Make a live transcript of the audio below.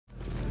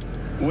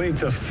Wake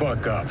the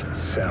fuck up,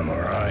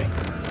 samurai.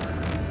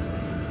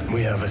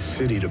 We have a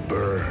city to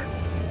burn.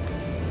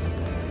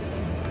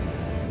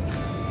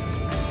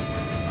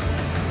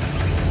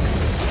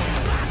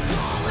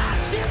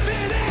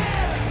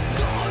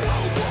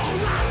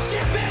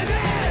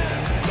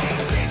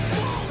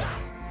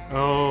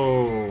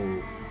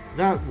 Oh,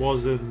 that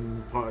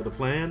wasn't part of the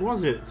plan,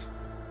 was it?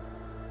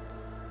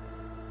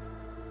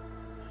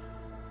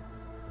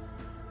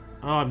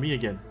 Ah, me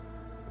again.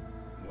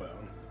 Well,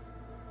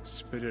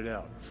 spit it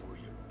out before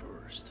you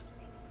burst.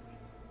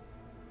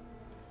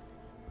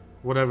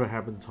 Whatever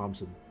happened to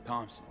Thompson?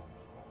 Thompson.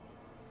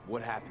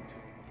 What happened to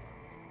him?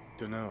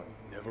 Dunno,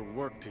 never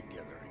worked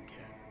together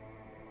again.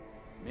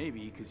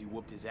 Maybe because you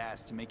whooped his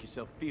ass to make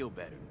yourself feel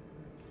better.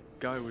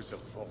 Guy was a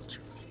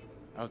vulture,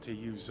 out to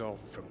use Alt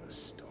from the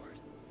start.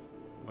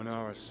 When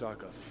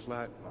Arasaka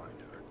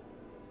flatlined her,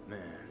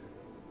 man,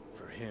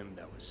 for him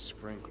that was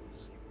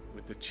sprinkles,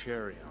 with the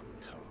cherry on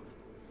top.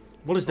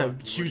 What is that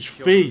Fuck, he huge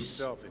would've killed face?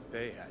 himself if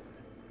they hadn't,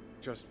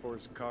 just for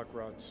his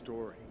cockrod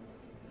story.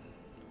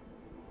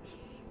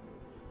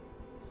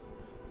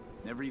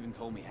 Never even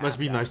told me half Let's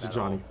be that nice to about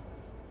Johnny.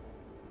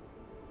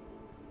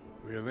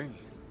 all. Really?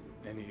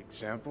 Any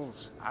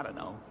examples? I don't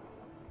know.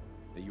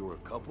 That you were a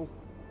couple?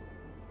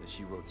 That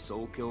she wrote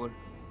Soul Killer?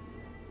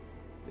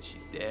 That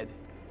she's dead?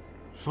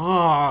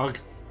 Fuck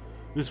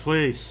this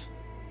place.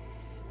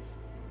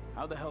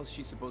 How the hell is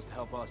she supposed to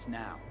help us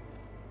now?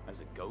 As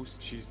a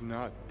ghost? She's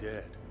not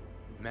dead.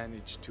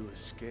 Managed to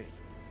escape.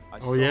 I Oh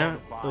saw yeah? the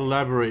body.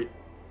 Elaborate.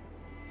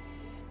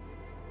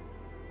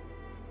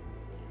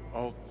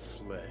 Alt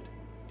fled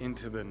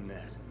into the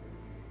net.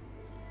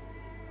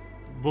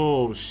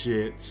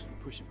 Bullshit.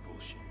 Pushing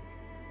bullshit.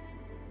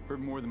 Heard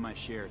more than my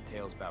share of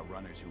tales about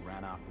runners who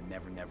ran off the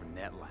Never Never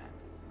Net land.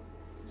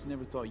 Just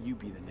never thought you'd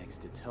be the next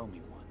to tell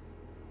me one.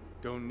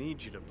 Don't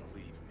need you to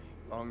believe me,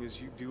 long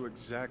as you do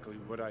exactly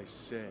what I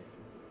say.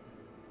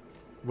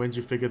 When'd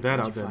you figure that How'd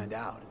out you then? find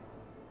out?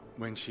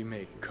 When she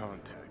made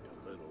contact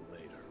a little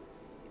later.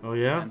 Oh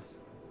yeah? And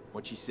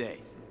what'd she say?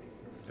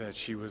 That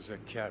she was a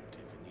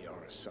captive in the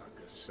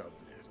Arasaka subnet.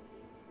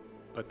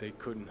 But they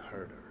couldn't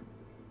hurt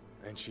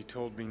her. And she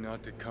told me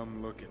not to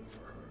come looking for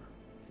her.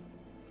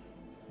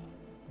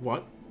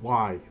 What?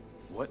 Why?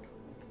 What?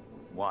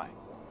 Why?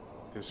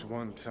 This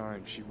one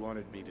time she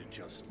wanted me to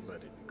just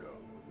let it go.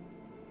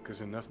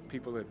 'Cause enough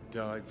people had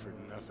died for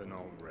nothing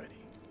already.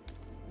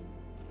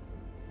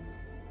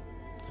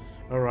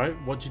 Alright,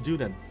 what'd you do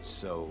then?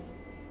 So,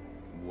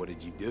 what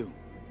did you do?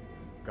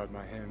 Got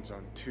my hands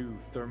on 2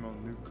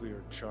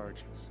 thermonuclear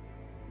charges.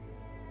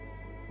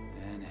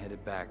 Then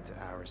headed back to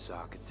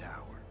Arasaka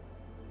Tower.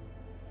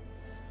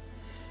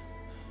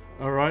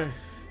 Alright.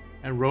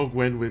 And Rogue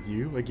went with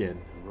you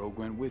again. Rogue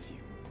went with you.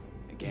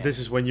 Again. This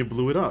is when you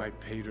blew it up. I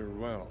paid her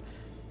well.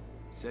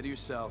 Said to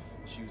yourself,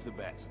 she was the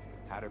best.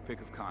 Had her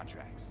pick of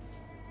contracts.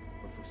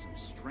 But for some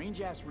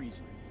strange-ass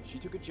reason, she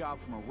took a job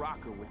from a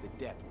rocker with a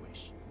death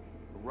wish.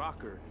 A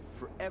rocker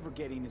forever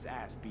getting his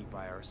ass beat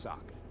by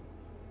Arasaka.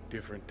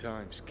 Different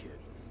times, kid.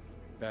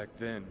 Back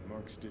then,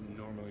 mercs didn't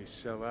normally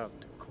sell out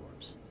to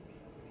corpse.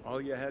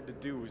 All you had to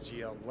do was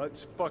yell,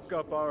 "Let's fuck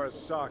up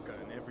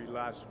Arasaka," and every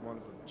last one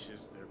of them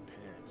jizzed their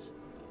pants.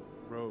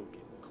 Rogue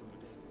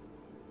included.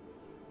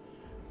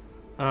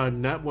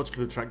 Netwatch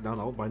could have tracked down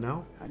Alt by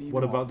now. How do you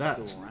What know about Alt's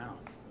that? still around?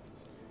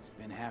 It's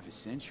been half a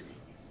century.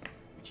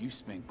 But you've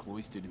spent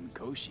cloistered in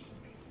Mikoshi.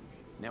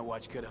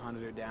 Netwatch could have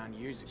hunted her down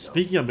years ago.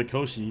 Speaking of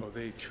Mikoshi, Oh,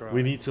 they tried.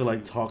 we need to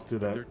like talk to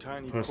Their that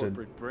tiny person.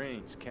 corporate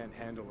brains can't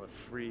handle a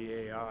free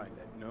AI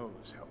that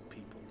knows how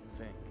people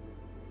think.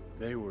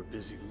 They were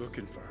busy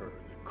looking for her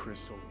in the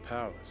Crystal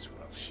Palace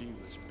while she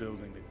was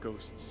building the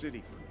ghost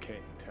city for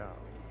King Tao.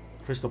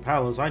 Crystal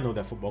Palace, I know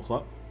that football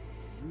club.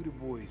 You the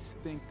boys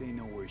think they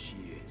know where she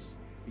is.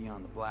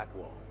 Beyond the Black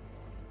Wall.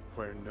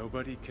 Where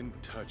nobody can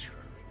touch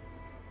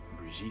her.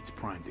 Brigitte's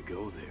primed to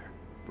go there.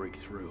 Break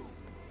through.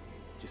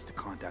 Just to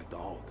contact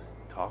Alt.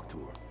 Talk to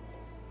her.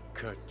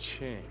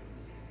 Ka-ching.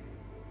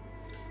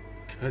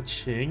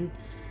 Ka-ching.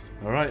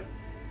 Alright.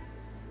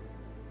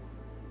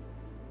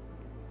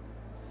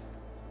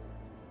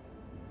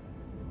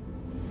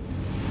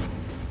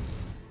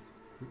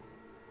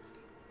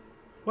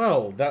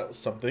 Well, that's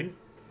something.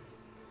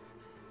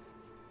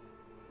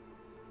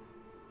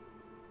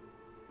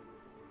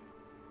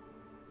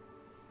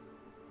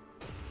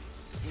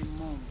 Hey,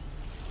 Mom.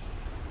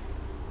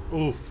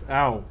 Oof,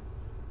 ow.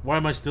 Why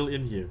am I still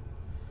in here?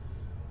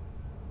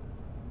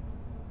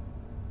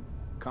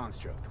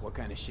 Construct. What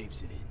kind of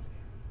shape's it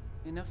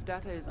in? Enough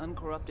data is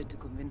uncorrupted to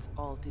convince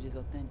Alt it is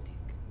authentic.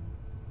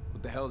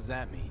 What the hell does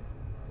that mean?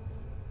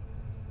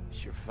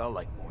 Sure felt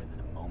like more than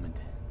a moment.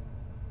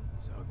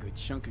 Saw a good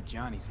chunk of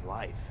Johnny's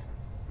life.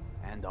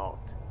 And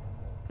Alt.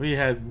 We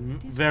had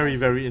very,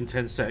 very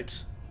intense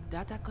sex.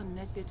 Data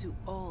connected to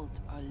Alt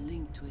are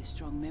linked to a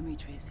strong memory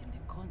trace in the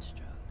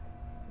construct.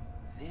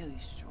 Very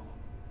strong.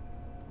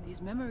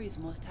 These memories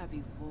must have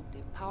evoked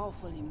a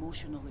powerful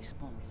emotional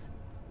response,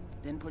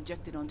 then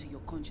projected onto your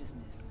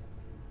consciousness.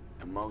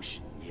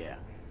 Emotion, yeah.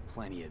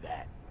 Plenty of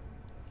that.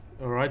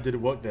 Alright, did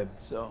it work then?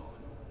 So,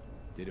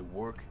 Did it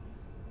work?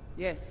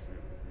 Yes.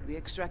 We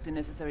extract the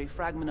necessary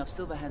fragment of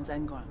Silverhand's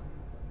engram.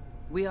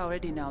 We are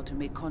ready now to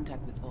make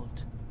contact with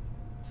Alt.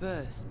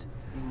 First,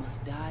 we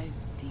must dive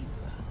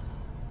deeper.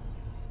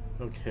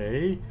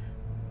 Okay.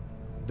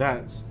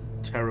 That's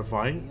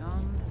terrifying.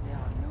 Beyond, there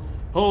are no...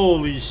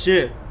 Holy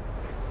shit.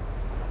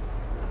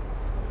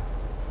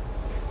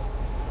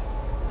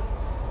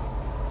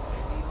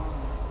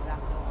 Beyond, black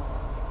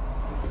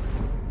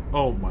hole.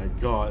 Oh my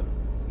god.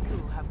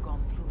 Few have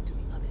gone through to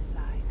the other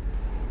side,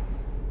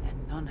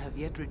 and none have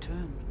yet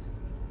returned.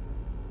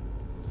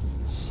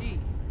 She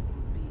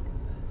will be the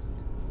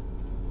first.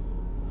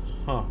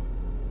 Huh.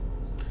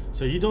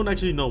 So you don't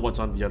actually know what's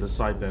on the other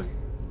side then?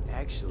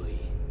 Actually,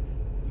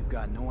 you've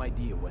got no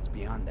idea what's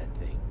beyond that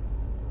thing.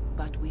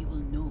 But we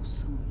will know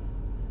soon.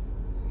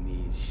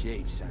 These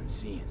shapes I'm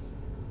seeing.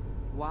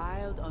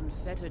 Wild,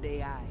 unfettered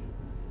AI,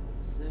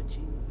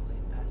 searching for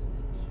a passage.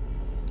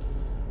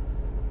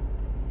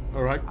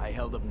 Alright. I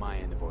held up my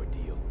end of our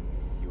deal.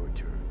 Your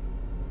turn.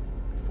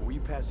 Before you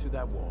pass through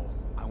that wall,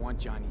 I want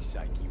Johnny's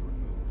psyche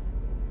removed.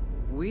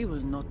 We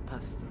will not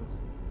pass through.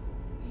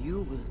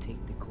 You will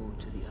take the code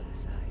to the other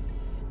side.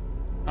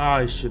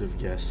 I should have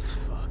guessed.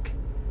 Fuck.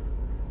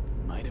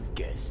 Might have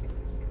guessed.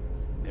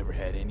 Never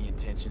had any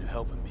intention of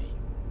helping me.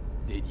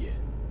 Did you?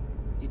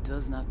 It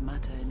does not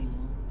matter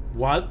anymore.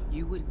 What?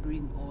 You will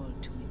bring all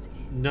to its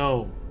end.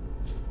 No.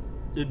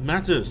 It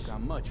matters.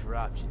 Not much for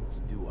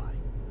options, do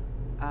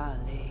I?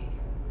 Ali.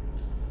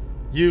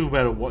 You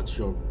better watch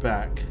your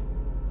back.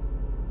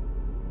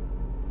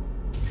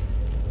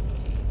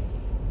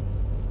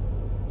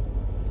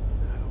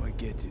 How do I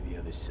get to the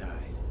other side?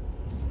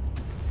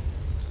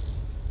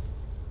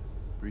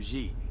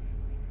 Brigitte.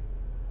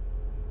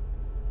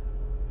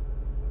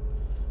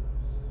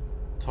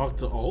 Talk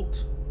to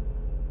Alt?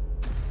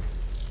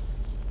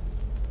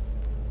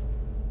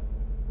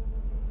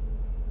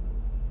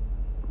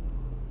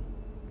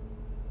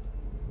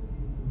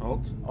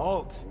 Alt?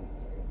 Alt!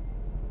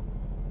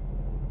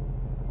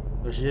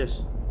 There she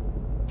is.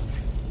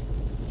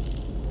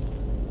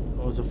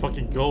 Oh, it's a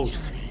fucking ghost.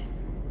 Johnny.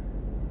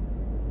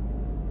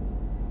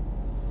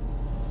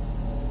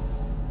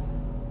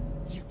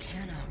 You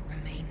cannot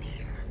remain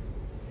here.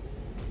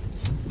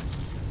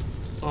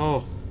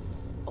 Oh.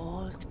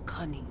 Alt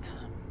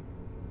Cunningham.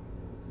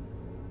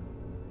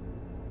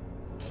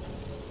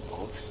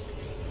 Alt?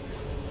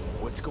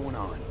 What's going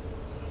on?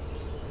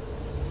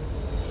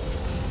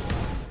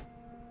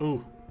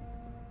 Ooh.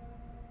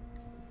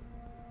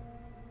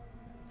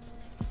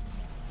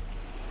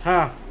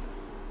 Ha!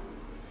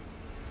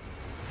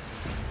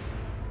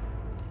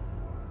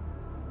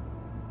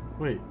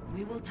 Wait.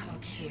 We will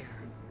talk here.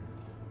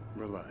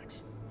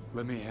 Relax.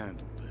 Let me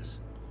handle this.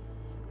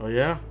 Oh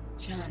yeah?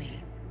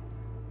 Johnny,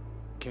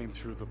 Came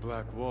through the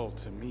black wall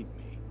to meet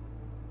me.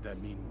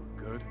 That mean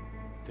we're good?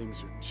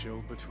 Things are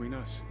chill between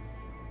us?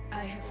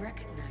 I have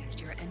recognized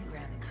your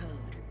engram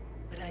code,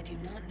 but I do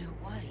not know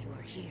why you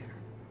are here.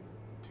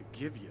 To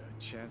give you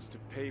a chance to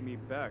pay me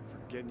back for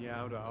getting you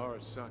out of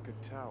Arasaka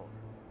Tower.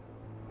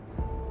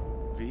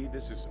 V,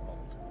 this is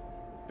Alt.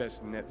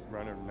 Best net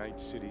runner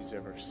Night City's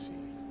ever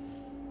seen.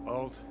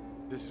 Alt,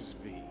 this is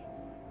V.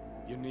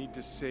 You need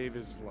to save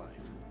his life.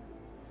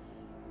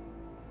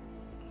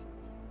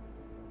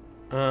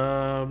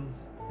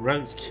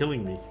 Relic's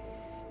killing me.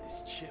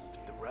 This chip,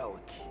 the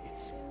relic,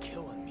 it's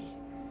killing me.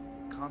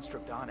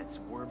 Construct on it's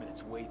worming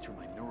its way through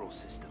my neural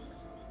system.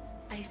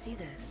 I see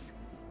this,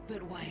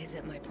 but why is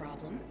it my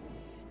problem?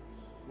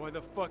 Why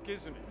the fuck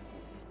isn't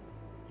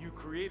it? You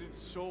created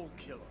Soul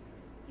Killer.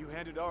 You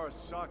handed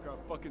Arasaka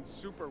a fucking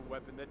super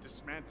weapon that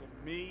dismantled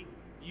me,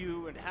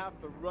 you, and half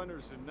the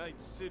runners in Night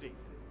City.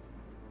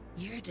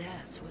 Your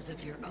death was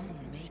of your own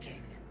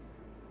making.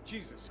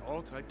 Jesus,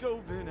 Alt, I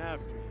dove in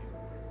after you.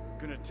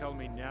 Gonna tell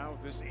me now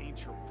this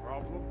ain't your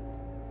problem?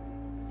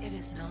 It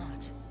is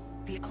not.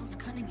 The Alt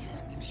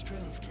Cunningham you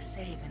strove to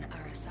save in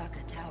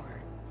Arasaka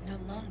Tower no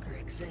longer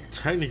exists.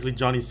 Technically,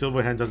 Johnny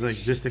Silverhand doesn't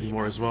exist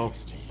anymore as well.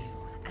 To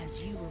you, as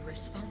you were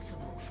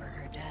responsible for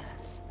her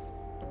death.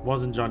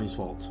 Wasn't Johnny's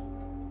fault.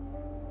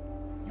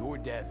 Your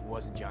death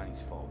wasn't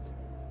Johnny's fault.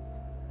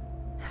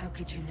 How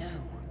could you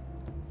know?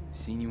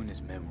 Seen you in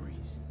his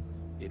memories.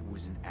 It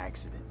was an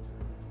accident.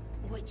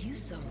 What you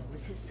saw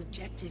was his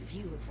subjective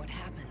view of what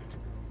happened.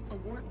 A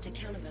warped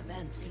account of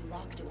events he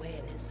locked away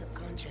in his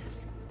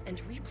subconscious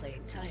and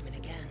replayed time and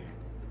again.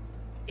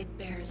 It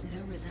bears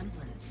no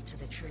resemblance to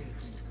the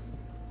truth.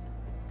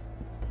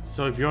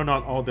 So if you're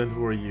not Alt, then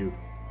who are you?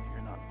 If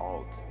you're not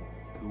Alt,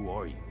 who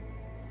are you?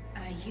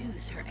 I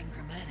use her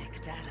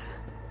engrammatic data.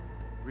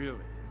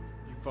 Really?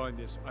 You find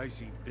this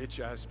icy bitch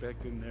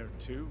aspect in there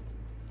too?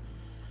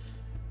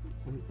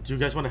 Do you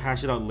guys want to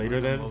hash it out later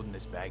We're then? unloading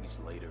this baggage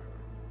later.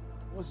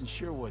 Wasn't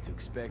sure what to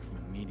expect from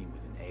a meeting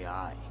with an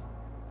AI,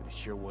 but it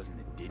sure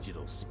wasn't a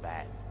digital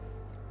spat.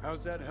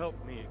 How's that help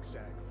me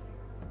exactly?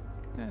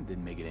 That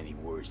didn't make it any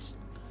worse.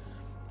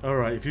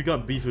 Alright, if you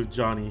got beef with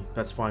Johnny,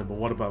 that's fine, but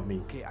what about me?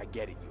 Okay, I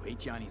get it. You hate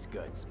Johnny's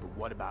guts, but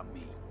what about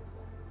me?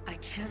 I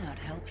cannot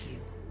help you.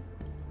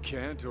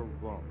 Can't or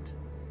won't?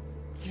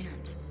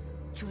 Can't.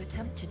 To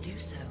attempt to do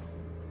so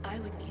I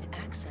would need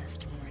access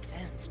to more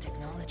advanced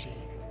technology.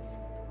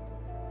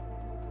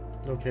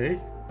 Okay.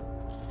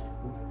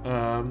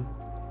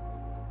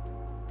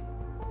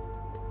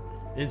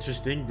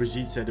 Interesting.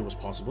 Brigitte said it was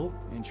possible.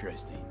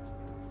 Interesting.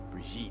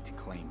 Brigitte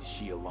claimed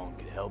she alone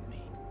could help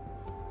me.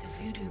 The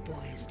voodoo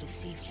boys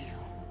deceived you.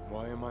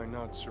 Why am I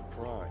not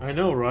surprised? I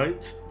know,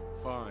 right?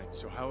 Fine,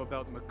 so how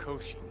about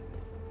Mikoshi?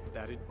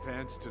 That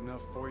advanced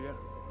enough for you?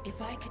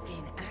 If I could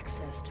gain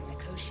access to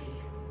Mikoshi,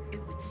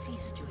 it would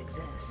cease to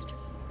exist.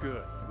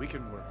 Good, we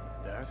can work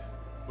with that.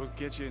 We'll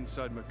get you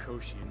inside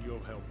Mikoshi and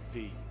you'll help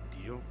V,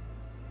 deal?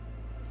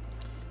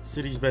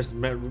 City's best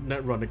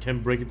net runner can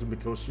break into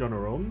Mikoshi on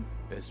her own.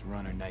 Best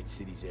runner Night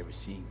City's ever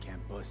seen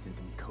can't bust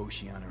into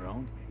Mikoshi on her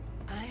own.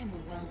 I am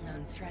a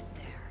well-known threat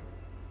there.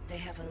 They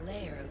have a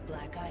layer of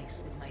black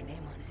ice with my name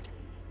on it.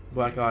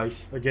 Black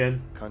ice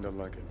again. Kinda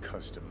like a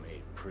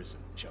custom-made prison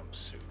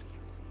jumpsuit.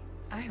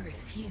 I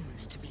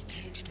refuse to be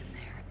caged in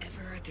there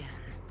ever again.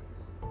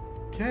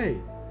 Okay.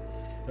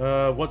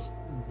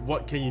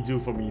 What can you do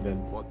for me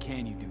then? What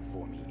can you do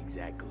for me,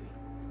 exactly?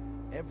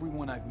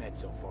 Everyone I've met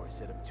so far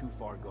said I'm too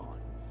far gone.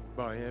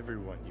 By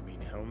everyone, you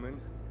mean Hellman?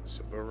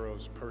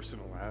 Saburo's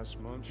personal ass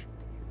munch?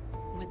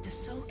 With the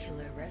soul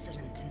killer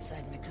resident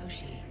inside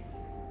Mikoshi,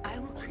 I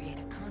will create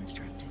a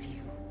construct of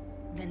you,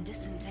 then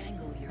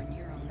disentangle your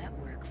neural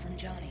network from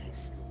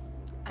Johnny's.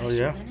 I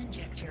shall then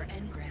inject your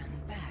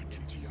engram back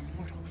into your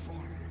mortal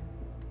form.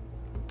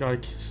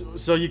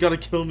 So you gotta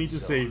kill me to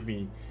save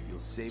me. You'll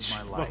save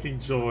my life. Fucking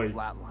joy.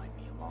 Flatline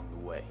me along the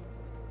way.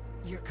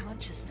 Your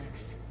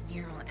consciousness,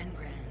 neural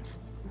engrams,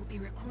 will be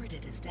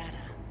recorded as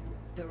data.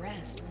 The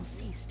rest will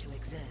cease to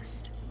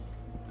exist.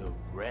 The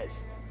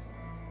rest?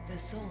 The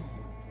soul.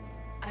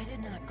 I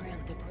did not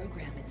grant the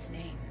program its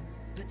name,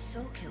 but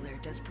Soul Killer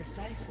does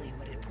precisely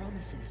what it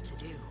promises to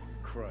do.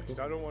 Christ,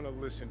 I don't want to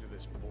listen to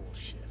this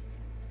bullshit.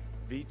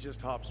 V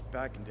just hops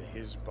back into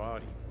his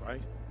body,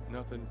 right?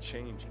 Nothing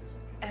changes.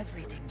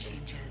 Everything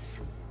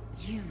changes.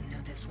 You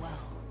know this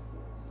well.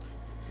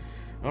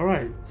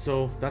 Alright,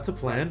 so that's a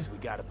plan. Right, so we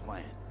got a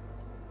plan.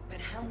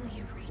 But how will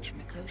you reach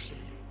Mikoshi?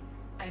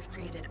 I've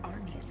created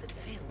armies that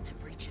failed to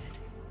breach it.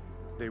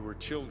 They were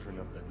children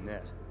of the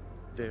net.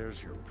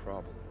 There's your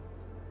problem.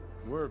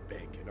 We're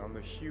banking on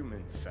the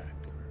human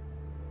factor.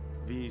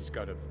 V's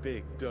got a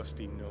big,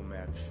 dusty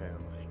nomad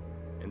family,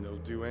 and they'll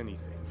do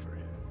anything for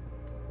him.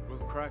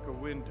 We'll crack a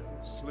window,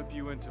 slip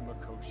you into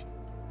Mikoshi.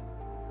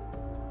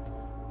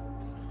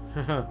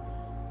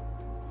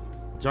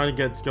 Johnny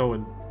gets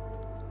going.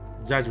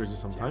 Exaggerates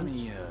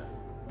sometimes. Johnny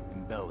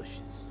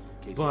embellishes,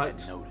 in case but you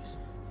hadn't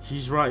noticed.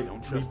 He's right.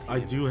 I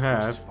do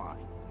have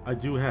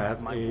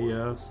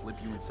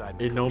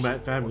a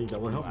nomad family that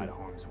will help me.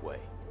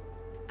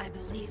 I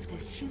believe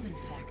this human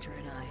factor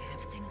and I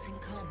have things in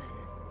common.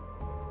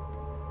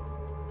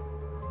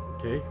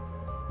 Okay.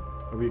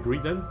 Are we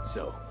agreed then?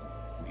 So,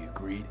 we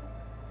agreed?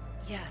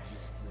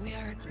 Yes, we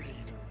are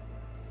agreed.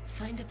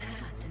 Find a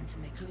path into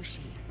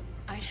Mikoshi.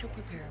 I shall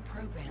prepare a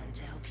program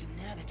to help you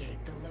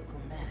navigate the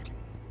local net.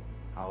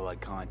 How will I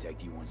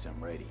contact you once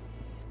I'm ready?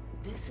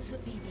 This is a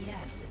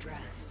BBS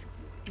address.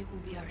 It will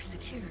be our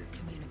secure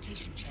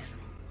communication channel.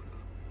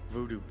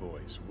 Voodoo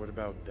boys, what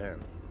about them?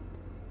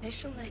 They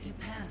shall let you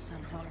pass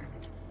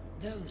unharmed.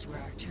 Those were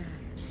our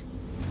terms.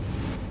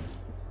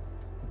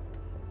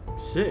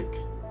 Sick.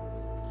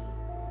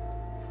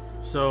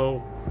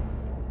 So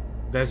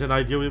there's an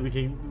idea we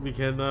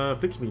can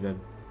fix me then.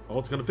 Oh,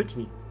 it's gonna fix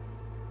me.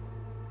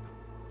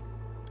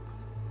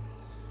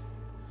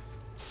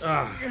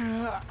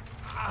 Ah.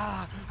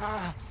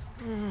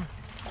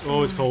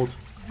 Oh, it's cold.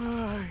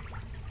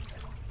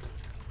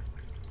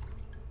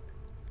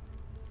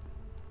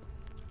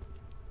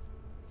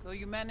 So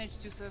you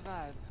managed to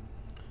survive?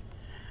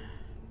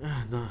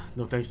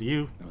 No thanks to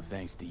you. No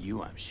thanks to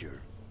you, I'm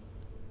sure.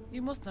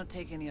 You must not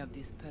take any of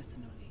this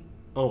personally.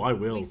 Oh, I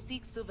will. We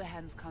seek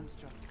Silverhand's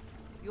construct.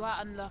 You are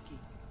unlucky.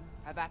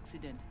 Have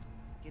accident.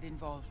 Get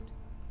involved.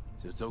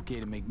 So it's okay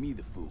to make me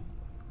the fool?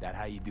 That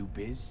how you do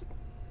biz?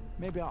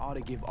 Maybe I ought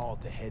to give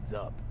Alt a heads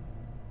up.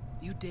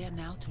 You dare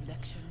now to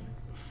lecture me?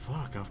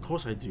 Fuck, of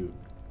course I do.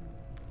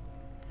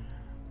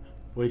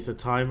 Waste of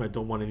time, I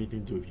don't want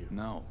anything to do with you.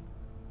 No.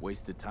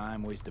 Waste of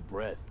time, waste of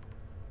breath.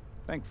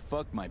 Thank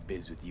fuck my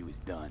biz with you is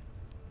done.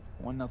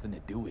 I want nothing to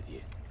do with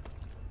you.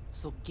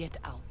 So get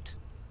out.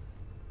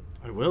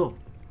 I will.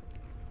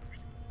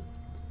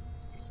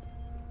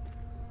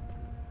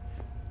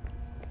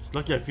 It's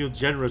lucky I feel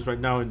generous right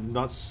now and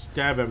not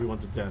stab everyone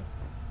to death.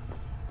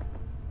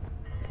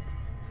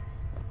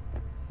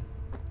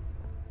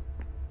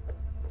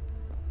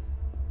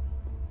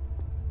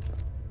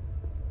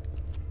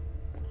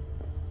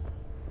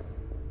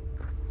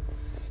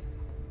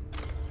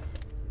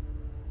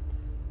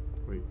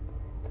 Wait.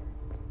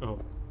 Oh.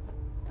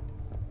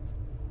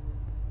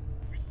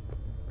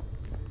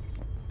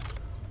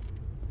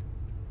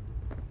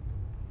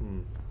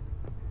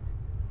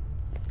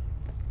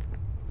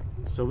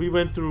 So we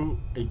went through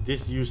a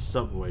disused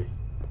subway.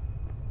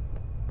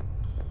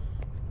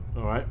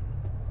 Alright.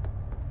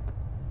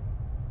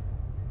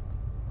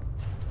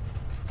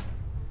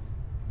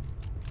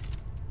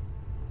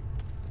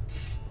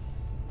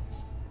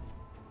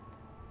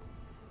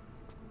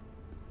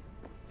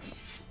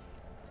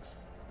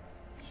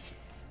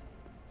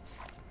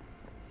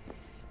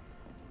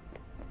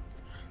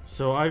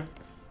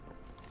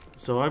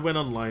 So I went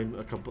online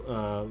a couple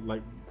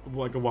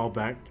like a while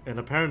back, and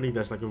apparently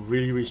there's like a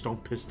really strong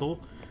pistol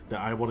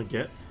that I want to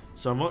get.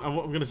 So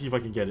I'm gonna see if I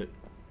can get it.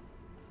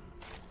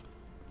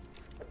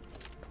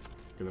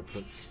 Gonna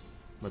put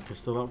my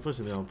pistol out first,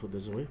 and then I'll put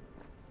this away.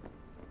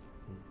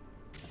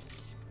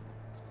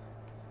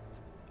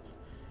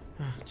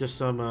 Just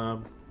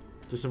some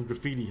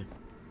graffiti.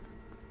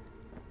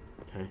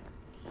 Okay.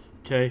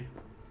 Okay.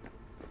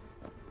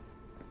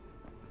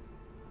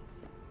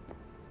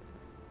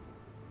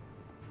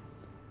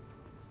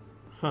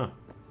 Huh.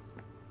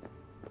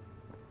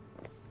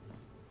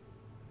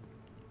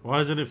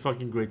 Why isn't it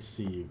fucking great to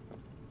see you?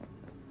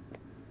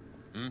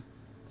 Hmm?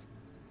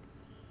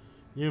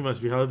 You must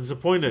be highly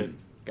disappointed.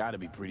 Gotta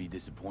be pretty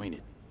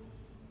disappointed.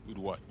 With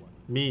what?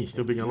 Me,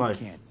 still being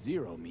alive. You can't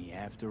zero me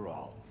after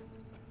all.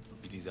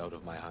 It is out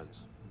of my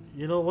hands.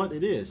 You know what?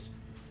 It is.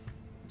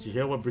 Did you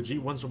hear what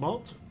Brigitte wants from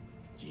Alt?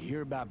 Did you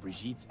hear about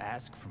Brigitte's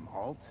ask from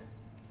Alt?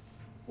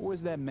 Or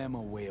was that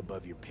memo way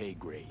above your pay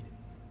grade?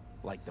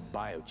 Like the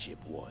biochip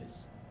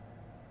was?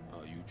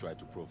 You try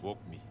to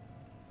provoke me.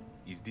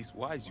 Is this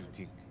wise, you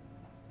think?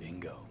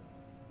 Bingo.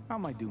 How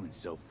am I doing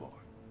so far?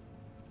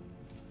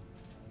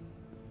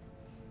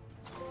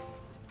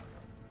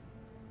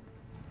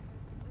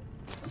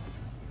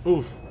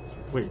 Oof.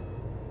 Wait.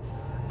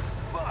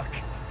 Fuck!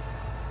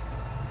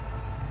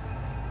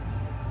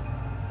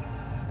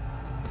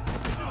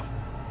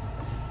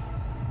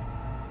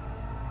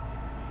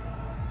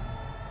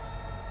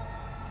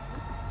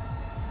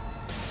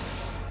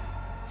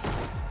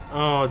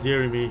 Oh,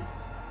 dearie me.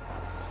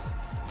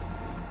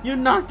 You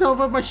knocked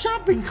over my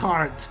shopping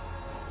cart!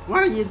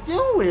 What are you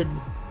doing?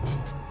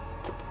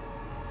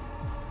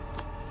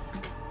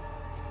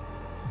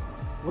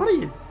 What are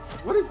you...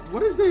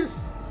 What is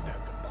this?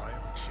 That the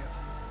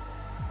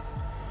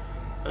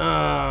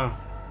biochip.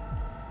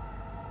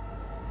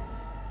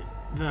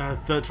 The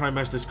third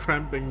trimester's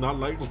cramping, not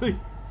likely.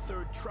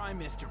 Third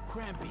trimester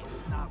cramping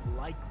is not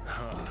likely.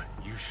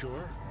 You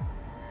sure?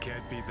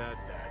 Can't be that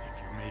bad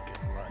if you make it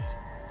right.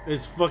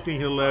 It's fucking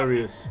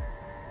hilarious.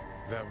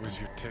 That was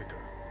your ticker.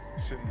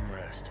 Sit and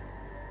rest.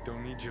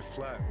 Don't need you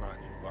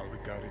flatlining while we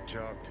got a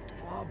job to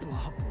do. Blah,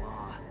 blah,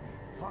 blah.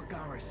 Fuck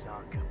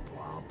Arasaka.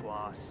 Blah,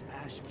 blah.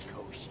 Smash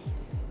Mikoshi.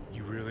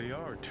 You really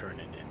are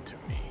turning into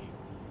me.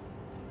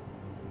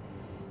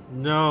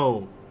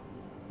 No.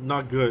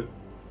 Not good.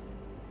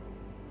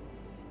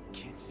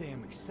 Can't say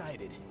I'm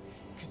excited,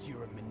 because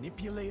you're a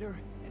manipulator,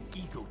 an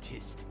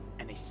egotist,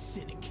 and a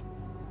cynic.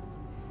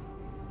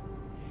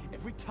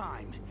 Every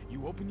time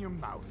you open your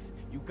mouth,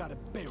 you gotta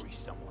bury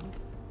someone.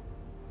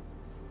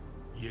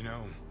 You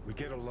know, we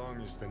get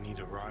along as the need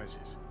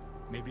arises.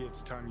 Maybe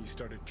it's time you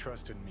started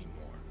trusting me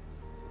more.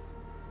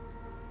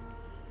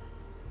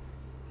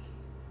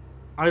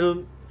 I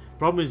don't...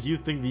 Problem is you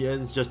think the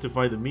ends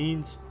justify the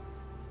means.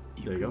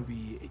 There you go. You can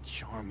be a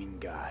charming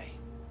guy.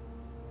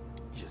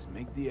 Just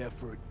make the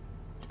effort,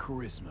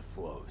 charisma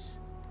flows.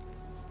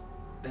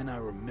 Then I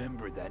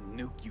remembered that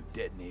nuke you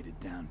detonated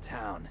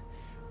downtown,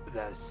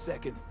 without a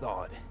second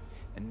thought,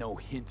 and no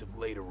hint of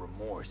later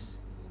remorse.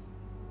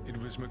 It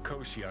was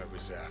Mikoshi I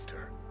was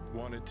after.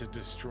 Wanted to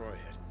destroy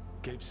it.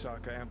 Gave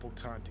Saka ample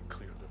time to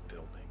clear the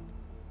building.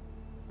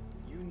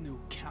 You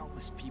knew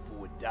countless people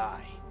would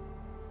die.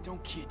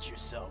 Don't kid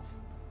yourself.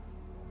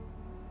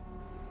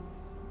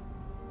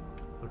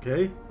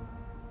 Okay.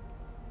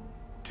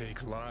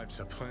 Take lives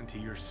aplenty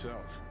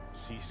yourself.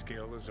 See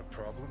scale as a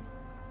problem?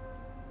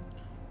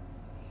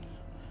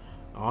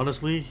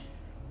 Honestly,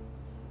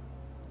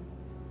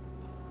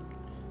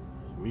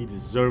 we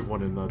deserve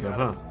one another, Got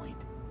huh? a point.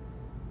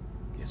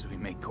 Guess we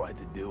make quite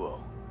the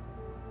duo.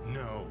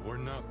 No, we're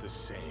not the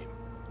same.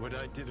 What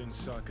I did in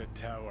Saka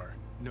Tower,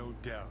 no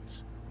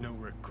doubts, no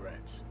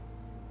regrets.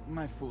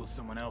 Might fool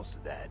someone else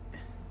with that,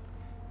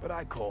 but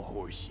I call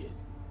horseshit.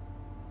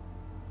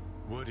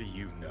 What do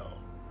you know?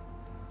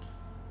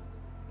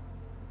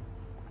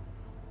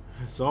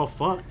 It's all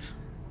fucked.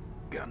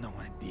 Got no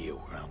idea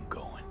where I'm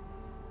going.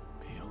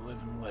 Be a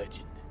living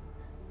legend.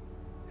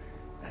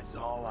 That's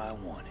all I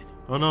wanted.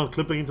 Oh no,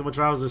 clipping into my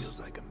trousers. Feels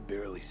like I'm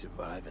barely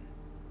surviving.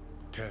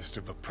 Test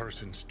of a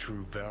person's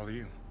true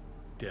value?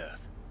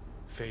 Death.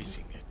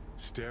 Facing it,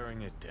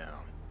 staring it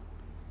down.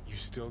 You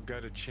still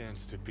got a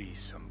chance to be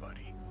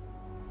somebody.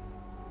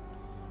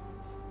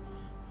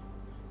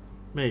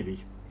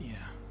 Maybe.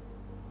 Yeah,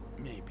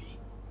 maybe.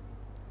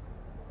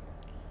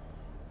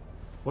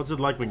 What's it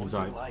like when What you was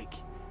die? it like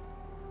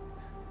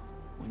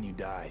when you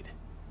died?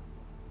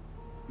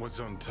 Was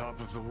on top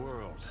of the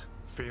world.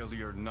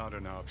 Failure not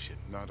an option,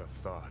 not a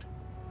thought.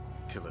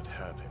 Till it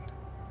happened.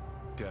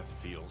 Death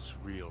feels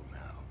real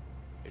now.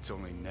 It's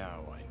only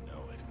now I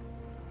know it.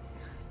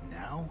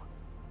 Now?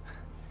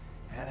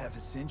 Had half a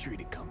century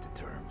to come to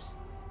terms.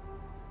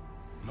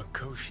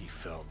 Mikoshi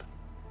felt,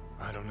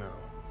 I don't know,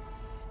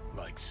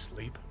 like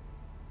sleep?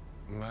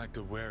 Lacked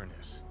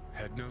awareness,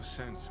 had no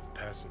sense of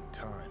passing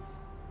time.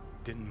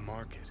 Didn't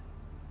mark it.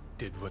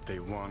 Did what they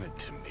wanted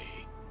to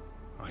me.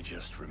 I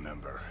just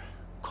remember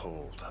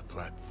cold, a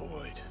black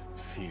void,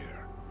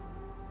 fear.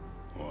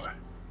 Or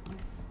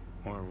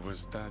Or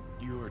was that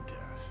your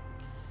death?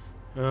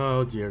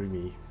 Oh, dearie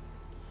me.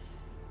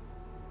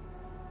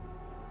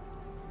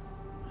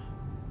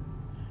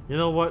 You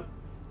know what?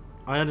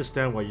 I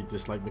understand why you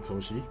dislike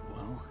Mikoshi.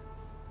 Well,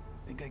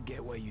 I think I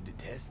get why you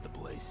detest the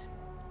place.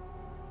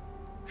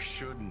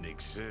 Shouldn't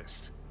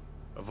exist.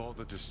 Of all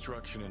the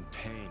destruction and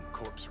pain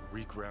corpse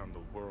wreak round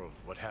the world,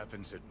 what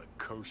happens at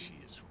Mikoshi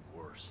is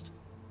worst.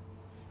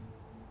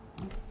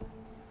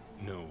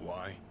 Know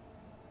why?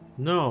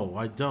 No,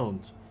 I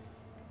don't.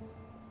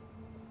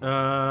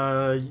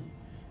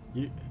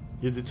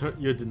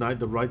 You're denied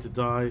the right to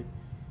die.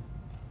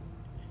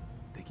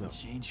 They can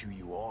change who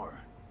you are.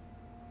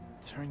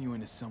 Turn you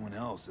into someone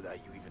else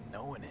without you even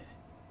knowing it.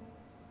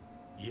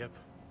 Yep,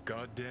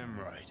 goddamn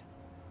right.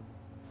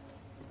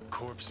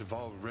 Corps have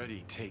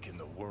already taken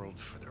the world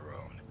for their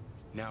own.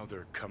 Now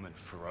they're coming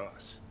for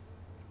us.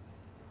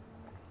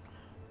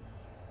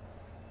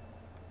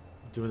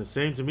 Doing the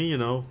same to me, you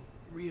know.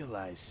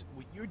 Realize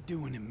what you're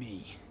doing to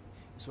me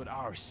is what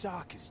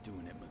Arasaka's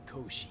doing at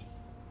Mikoshi.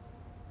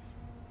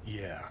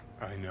 Yeah,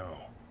 I know.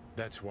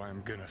 That's why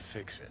I'm gonna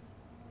fix it.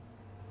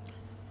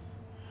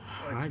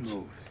 Let's Right.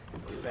 move.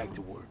 Get back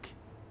to work.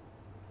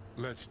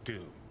 Let's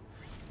do.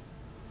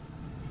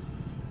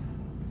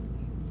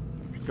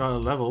 Got a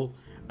level,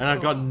 and I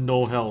got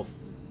no health.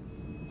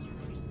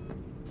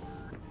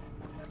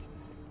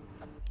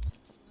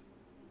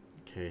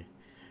 Okay.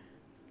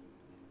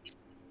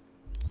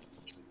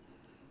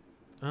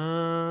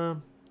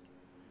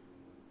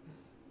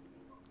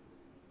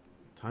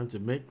 Time to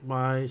make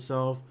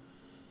myself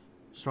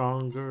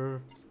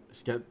stronger.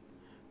 Let's get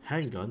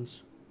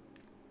handguns.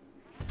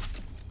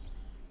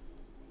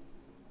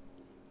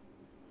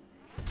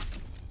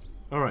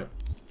 Alright.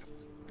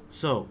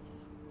 So,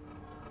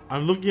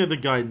 I'm looking at the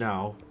guide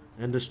now,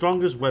 and the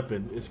strongest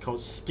weapon is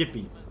called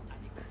Skippy.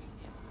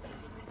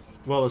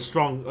 Well, a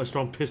strong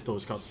pistol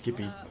is called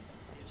Skippy.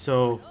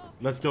 So,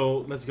 let's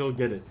go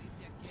get it.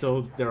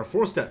 So, there are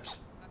 4 steps.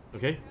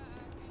 Okay?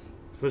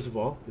 First of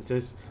all, it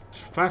says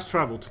fast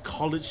travel to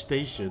College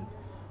Station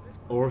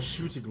or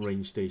Shooting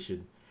Range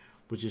Station,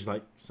 which is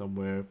like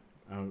somewhere,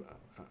 I don't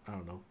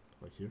know,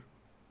 like here.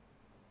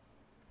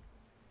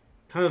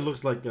 Kind of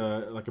looks like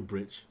a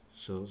bridge.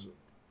 Shows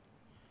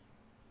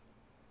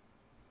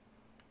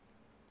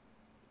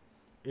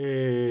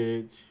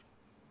it's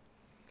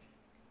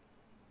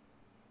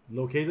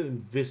located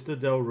in Vista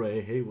del Rey,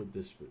 Haywood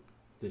District.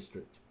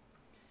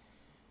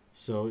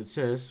 So it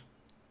says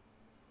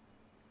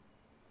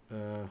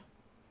hello?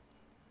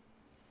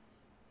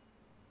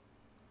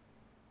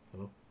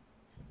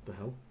 The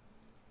hell?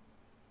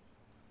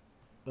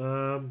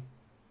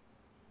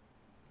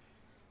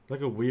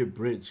 Like a weird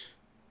bridge.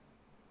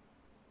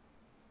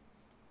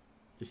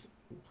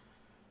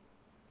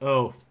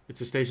 It's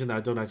a station that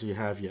I don't actually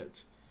have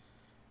yet.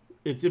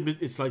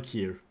 It's like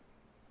here.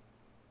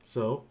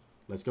 So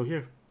let's go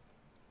here.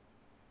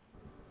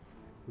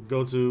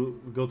 Go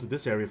to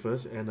this area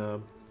first, and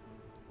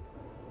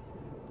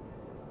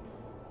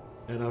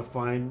I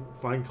find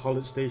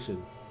College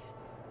Station.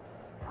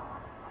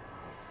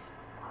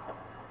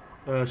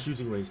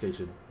 Shooting range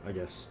station, I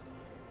guess,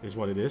 is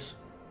what it is.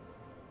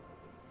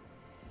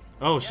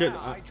 Oh shit!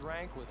 I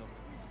drank with him.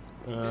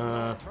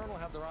 Eternal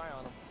had their eye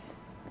on him.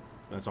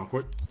 That's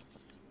awkward.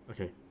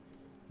 Okay,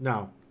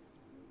 now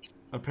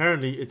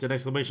apparently it's an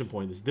exclamation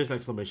point. It's this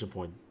exclamation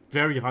point.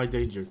 Very high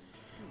danger,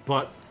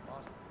 but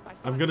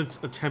I'm gonna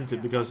attempt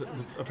it because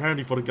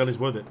apparently for the gun is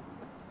worth it.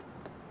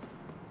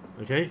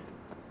 Okay,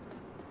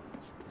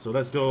 so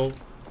let's go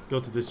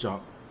to this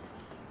job,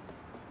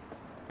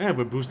 and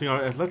we're boosting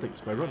our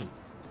athletics by running.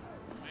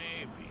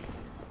 Maybe.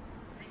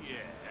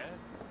 Yeah?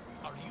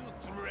 Are you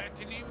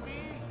threatening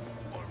me?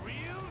 For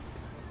real?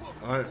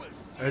 Alright,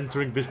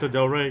 entering Vista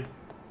del Rey.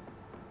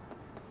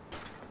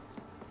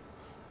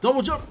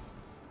 Double jump!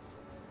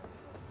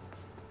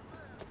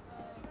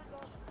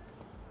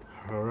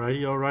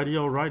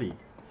 Alrighty.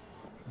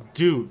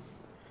 Dude,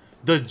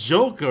 the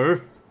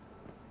Joker?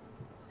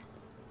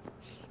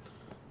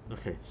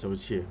 Okay, so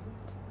it's here.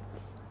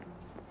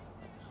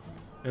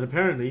 And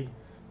apparently,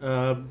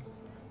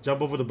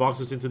 jump over the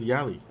boxes into the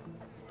alley.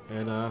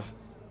 And,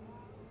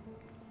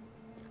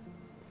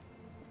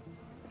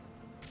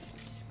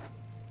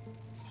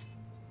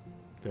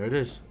 there it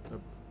is.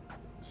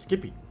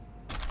 Skippy.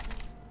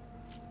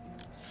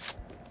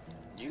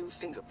 New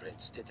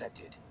fingerprints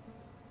detected.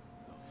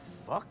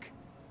 Fuck?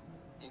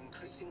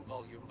 Increasing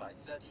volume by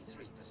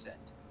 33%.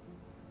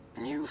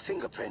 New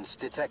fingerprints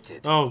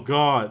detected. Oh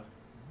god.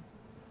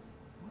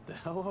 What the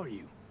hell are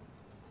you?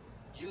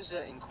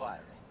 User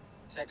inquiry.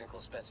 Technical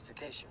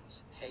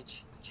specifications.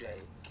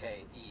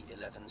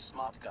 HJKE11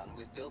 smart gun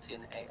with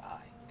built-in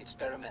AI.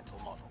 Experimental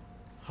model.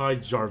 Hi,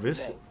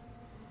 Jarvis. Name.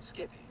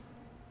 Skippy.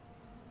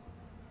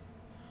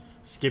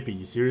 Skippy,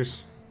 you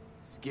serious?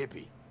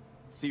 Skippy.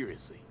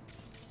 Seriously.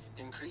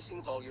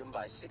 Increasing volume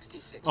by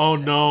 66%. Oh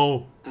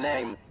no.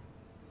 Name.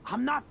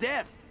 I'm not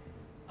deaf.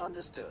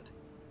 Understood.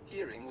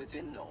 Hearing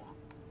within norm.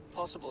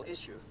 Possible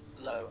issue.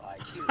 Low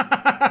IQ.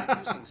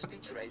 Reducing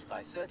speech rate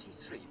by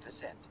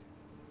 33%.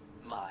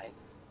 My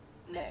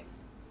name.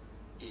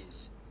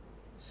 is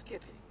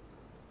Skippy.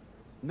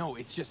 No,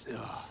 it's just...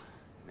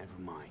 never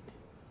mind.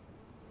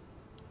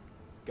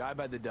 Guy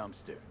by the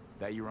dumpster.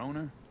 That your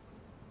owner?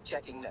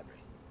 Checking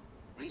memory.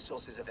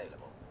 Resources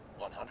available,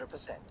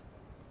 100%.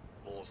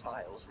 All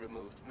files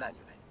removed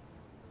manually.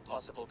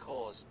 Possible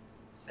cause,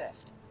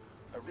 theft.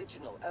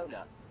 Original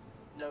owner,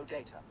 no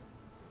data.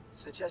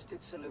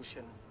 Suggested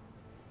solution,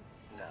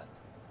 none.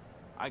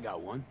 I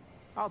got one.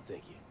 I'll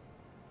take it.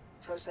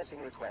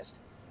 Processing request.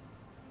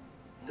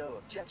 No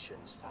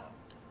objections found.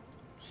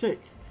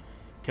 Sick.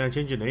 Can I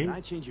change your Can name?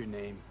 I change your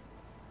name?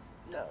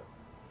 No.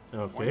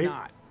 Okay. Why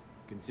not?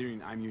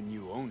 Considering I'm your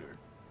new owner.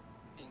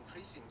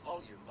 Increasing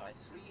volume by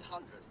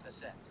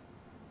 300%.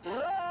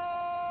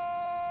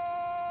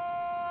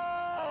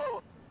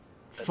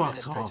 Fuck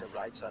Administrator off.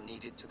 rights are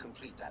needed to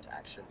complete that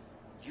action.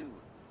 You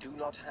do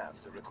not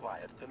have the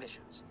required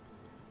permissions.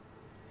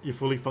 You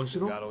fully Still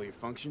functional? got all your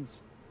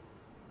functions?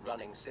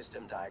 Running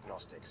system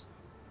diagnostics.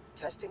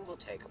 Testing will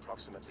take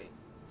approximately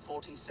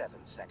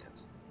 47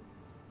 seconds.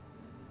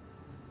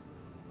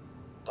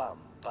 Bum,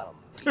 bum,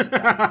 bee, bum,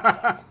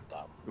 bum,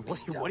 bum,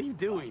 What are you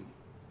doing?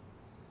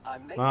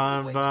 I'm making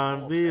Bum the weight bum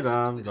more be pleasant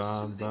dum with a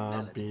bum soothing bum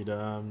melody. be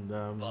dum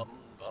dum. Bum,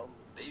 bum,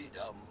 bee,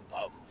 dum,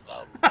 bum,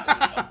 bum, bee,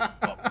 dum,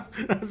 bum.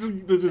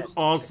 This is Testing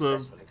awesome.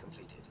 successfully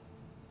completed.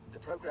 The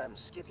program's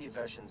Skippy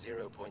version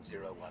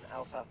 0.01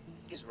 alpha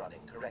is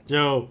running correctly.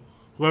 Yo,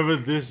 whoever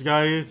this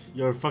guy is,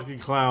 you're a fucking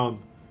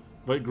clown.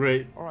 But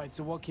great. Alright,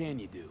 so what can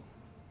you do?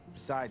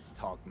 Besides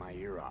talk my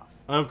ear off.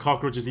 I hope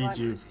cockroaches eat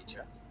Primary you.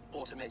 feature,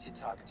 automated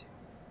targeting.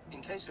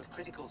 In case of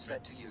critical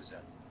threat to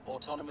user,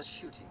 autonomous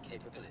shooting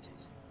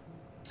capabilities.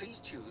 Please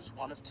choose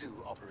one of two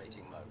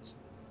operating modes.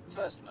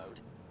 First mode,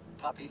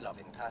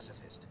 puppy-loving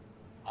pacifist.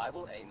 I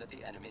will aim at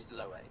the enemy's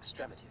lower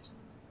extremities.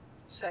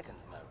 Second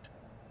mode,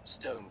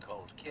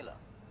 stone-cold killer.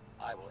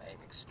 I will aim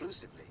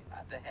exclusively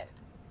at the head.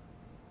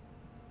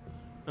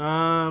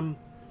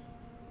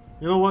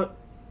 You know what?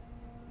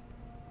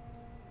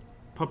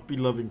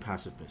 Puppy-loving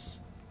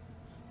pacifist.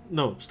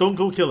 No, Stone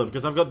Cold Killer,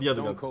 because I've got the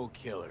other Stone gun. Cold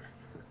Killer.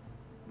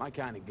 My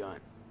kind of gun.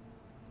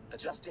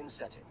 Adjusting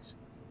settings.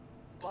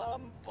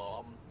 Bum,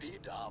 bum,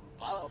 be-dum,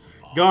 bum,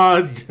 bum.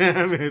 God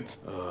damn it.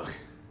 Ugh.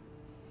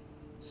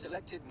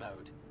 Selected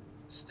mode,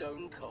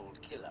 stone-cold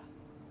killer.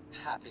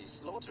 Happy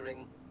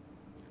slaughtering.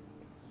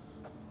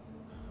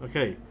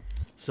 Okay,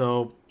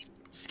 so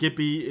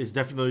Skippy is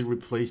definitely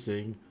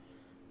replacing.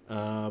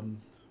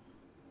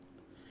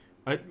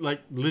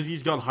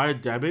 Lizzie's got higher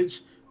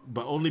damage,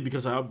 but only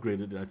because I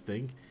upgraded it, I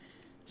think.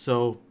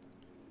 So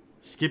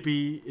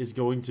Skippy is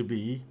going to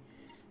be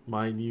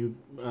my new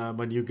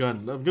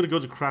gun. I'm gonna go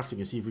to crafting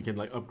and see if we can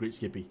like upgrade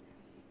Skippy.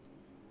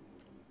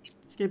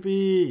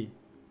 Skippy,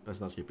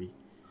 that's not Skippy.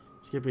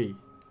 Skippy,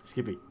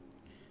 Skippy.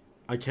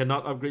 I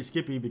cannot upgrade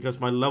Skippy because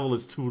my level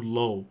is too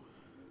low.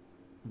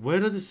 Where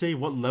does it say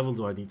what level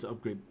do I need to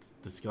upgrade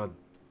this gun?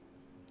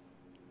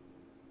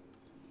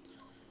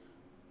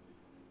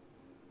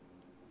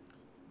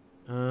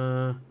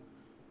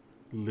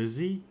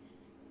 Lizzie?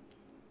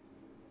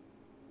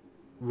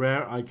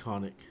 Rare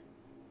iconic.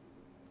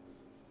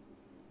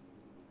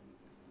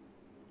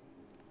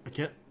 I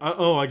can't...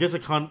 oh, I guess I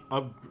can't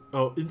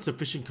oh,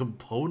 insufficient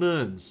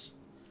components.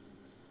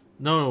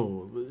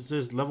 No, it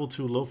says level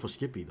 2 low for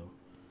Skippy though.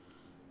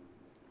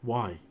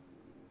 Why?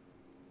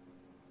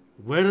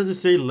 Where does it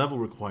say level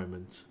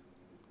requirement?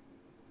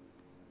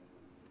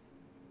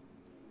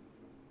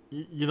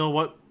 You know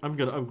what? I'm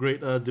gonna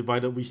upgrade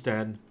Divided We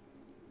Stand.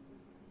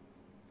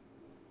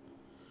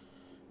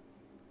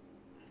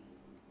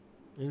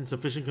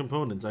 Insufficient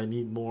components. I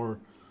need more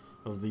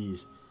of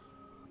these.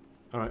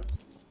 Alright.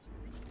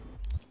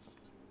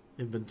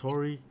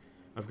 Inventory.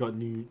 I've got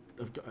new...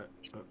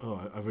 I've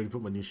already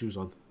put my new shoes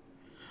on.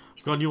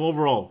 I've got a new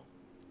overall.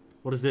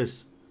 What is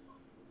this?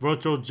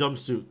 Virtual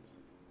jumpsuit.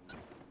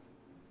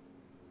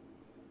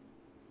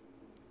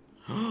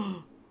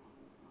 I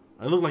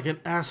look like an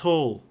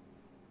asshole.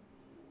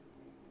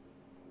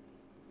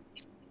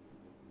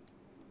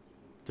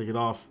 Take it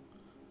off.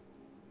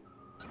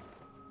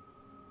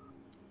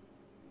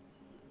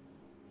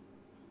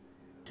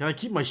 Can I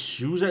keep my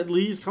shoes at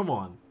least? Come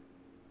on.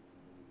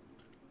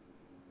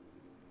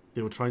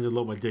 They were trying to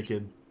load my dick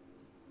in.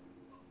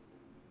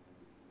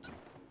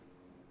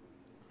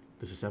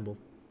 Disassemble.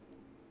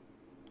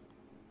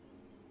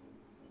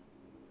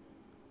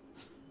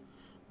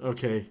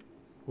 Okay.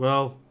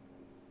 Well,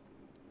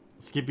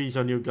 Skippy's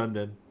our new gun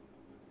then.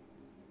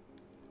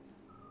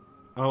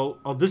 I'll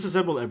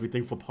disassemble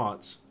everything for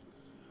parts.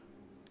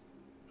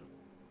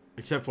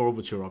 Except for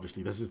Overture,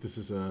 obviously. This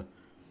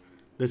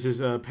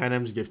is Pan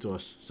Am's gift to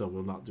us, so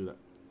we'll not do that.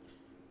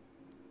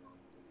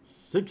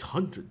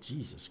 600,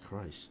 Jesus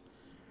Christ.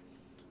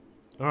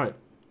 Alright.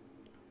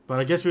 But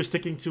I guess we're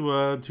sticking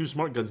to 2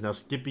 smart guns now.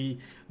 Skippy...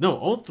 No,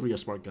 all 3 are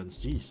smart guns.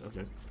 Jeez,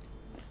 okay.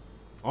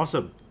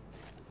 Awesome.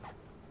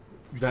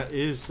 That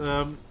is...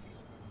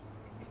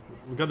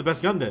 we got the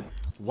best gun then.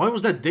 Why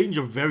was that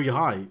danger very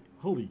high?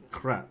 Holy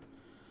crap.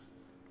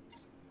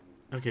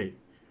 Okay.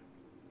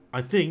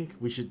 I think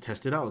we should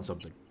test it out on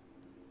something.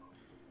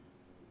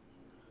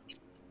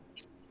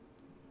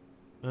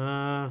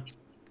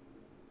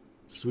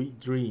 Sweet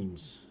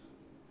dreams.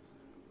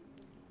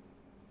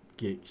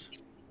 Gigs.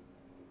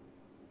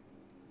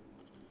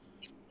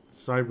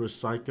 Cyber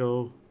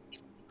Psycho.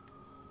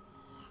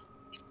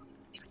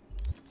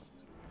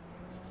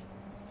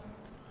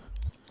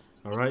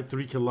 Alright,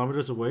 3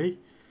 kilometers away.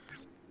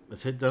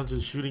 Let's head down to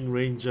the shooting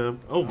range.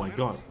 Oh my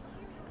god.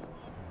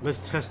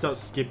 Let's test out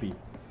Skippy.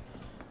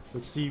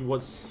 Let's see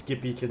what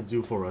Skippy can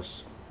do for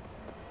us.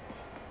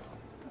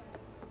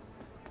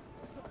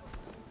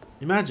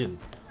 Imagine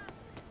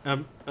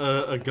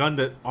a gun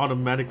that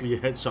automatically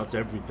headshots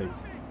everything.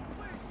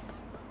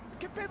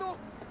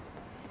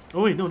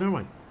 Oh wait, no, never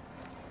mind.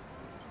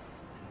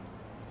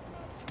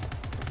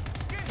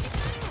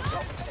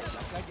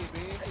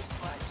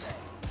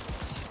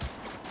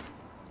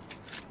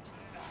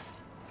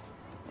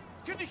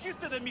 ¿Qué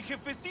dijiste de mi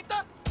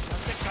jefecita? Ya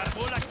se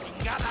cargó la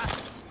chingada.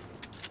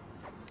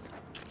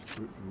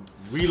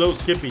 Reload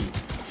Skippy.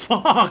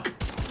 Fuck!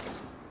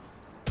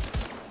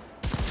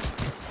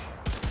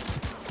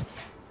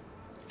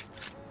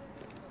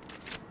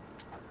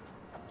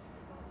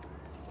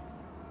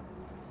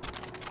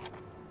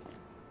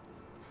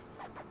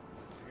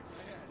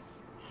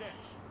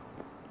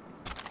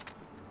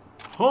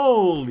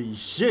 Holy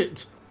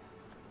shit!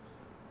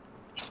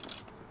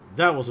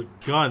 That was a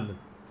gun.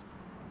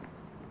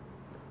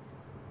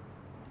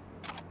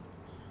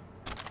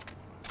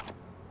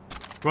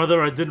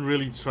 Brother, I didn't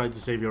really try to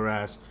save your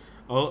ass.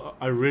 Oh,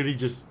 I really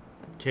just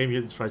came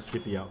here to try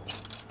Skippy out.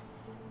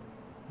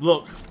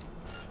 Look,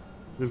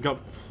 we've got...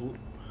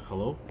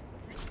 Hello?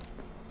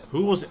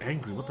 Who was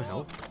angry? What the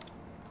hell?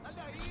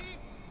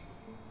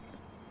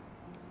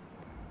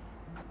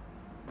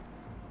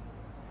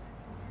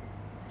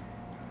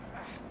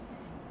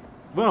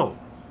 Well,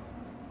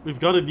 we've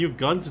got a new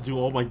gun to do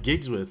all my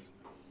gigs with.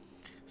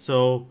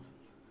 So,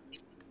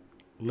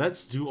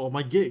 let's do all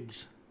my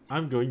gigs.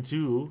 I'm going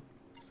to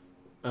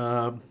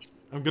do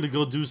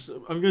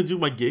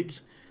my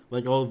gigs,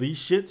 like all these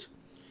shit.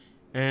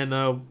 And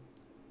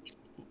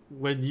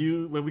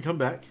when we come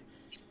back,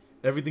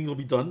 everything will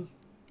be done.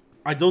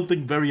 I don't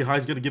think Very High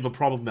is gonna give a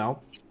problem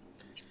now.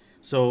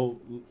 So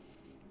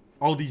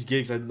all these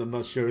gigs, I'm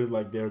not sure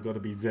like they're gonna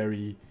be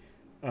very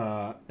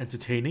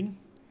entertaining,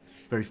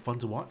 very fun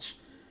to watch.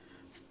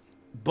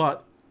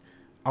 But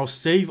I'll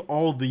save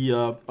all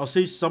the I'll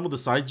save some of the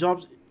side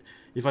jobs.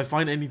 If I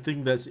find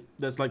anything that's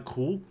like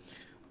cool,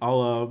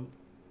 I'll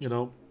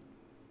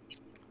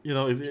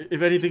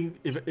if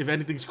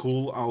anything's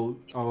cool,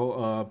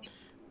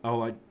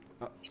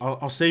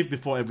 I'll save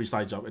before every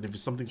side job, and if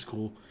something's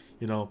cool,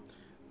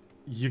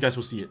 you guys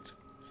will see it.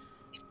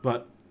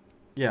 But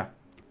yeah,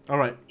 all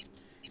right.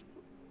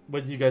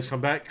 When you guys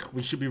come back,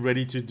 we should be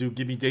ready to do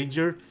Gimme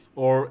Danger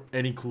or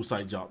any cool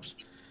side jobs.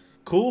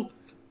 Cool,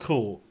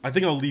 cool. I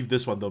think I'll leave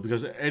this one though,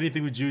 because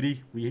anything with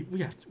Judy, we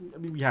have to. I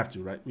mean, we have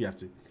to, right? We have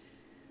to.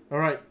 All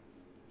right.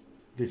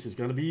 This is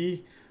gonna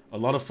be a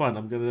lot of fun.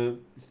 I'm gonna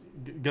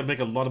make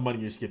a lot of money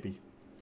here, Skippy.